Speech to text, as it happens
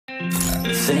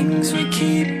The things we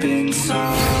keep inside.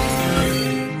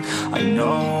 I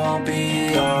know I'll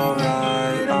be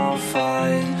alright. I'll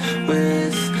fight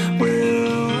with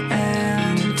will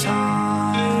and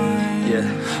time. Yeah,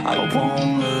 I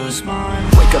won't lose my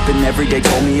mind. Wake up and every day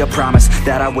told me a promise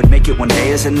that I would make it one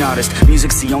day as an artist.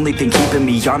 Music's the only thing keeping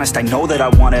me honest. I know that I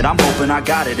want it, I'm hoping I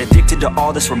got it. Addicted to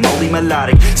all this remotely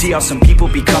melodic. See how some people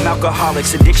become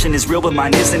alcoholics. Addiction is real but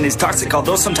mine isn't as toxic.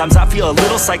 Although sometimes I feel a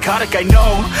little psychotic. I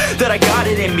know that I got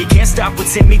it in me. Can't stop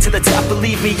what's in me to the top.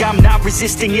 Believe me, I'm not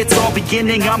resisting. It's all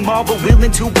beginning. I'm all but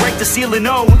willing to break the ceiling.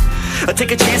 Oh,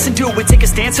 take a chance and do it. Take a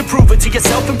stance and prove it to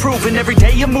yourself. Improving every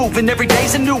day you're moving. Every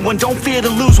day's a new one. Don't fear to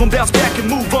lose one. Bounce back and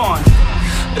move on.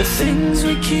 The things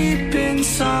we keep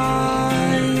inside.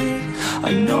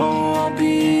 I know I'll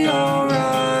be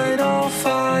alright. I'll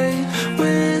fight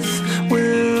with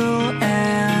will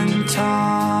and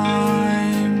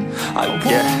time. I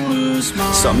won't lose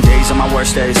my. Some days are my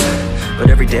worst days, but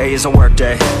every day is a work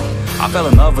day. I fell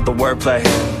in love with the wordplay.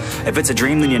 If it's a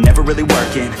dream, then you're never really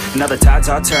working. Now the tides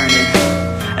are turning,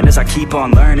 and as I keep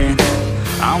on learning,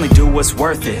 I only do what's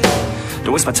worth it.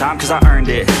 Don't waste my time cause I earned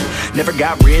it. Never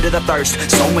got rid of the thirst,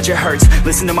 so much it hurts.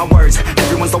 Listen to my words,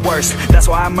 everyone's the worst. That's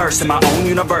why I'm immersed in my own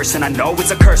universe. And I know it's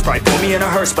a curse, probably put me in a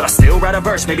hearse, but I still write a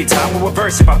verse, maybe time will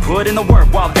reverse if I put in the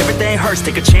work while everything hurts.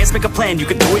 Take a chance, make a plan, you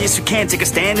can do it, yes you can. Take a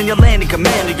stand in your land and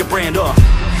command of your brand.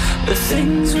 The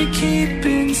things we keep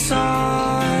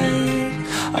inside.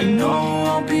 I know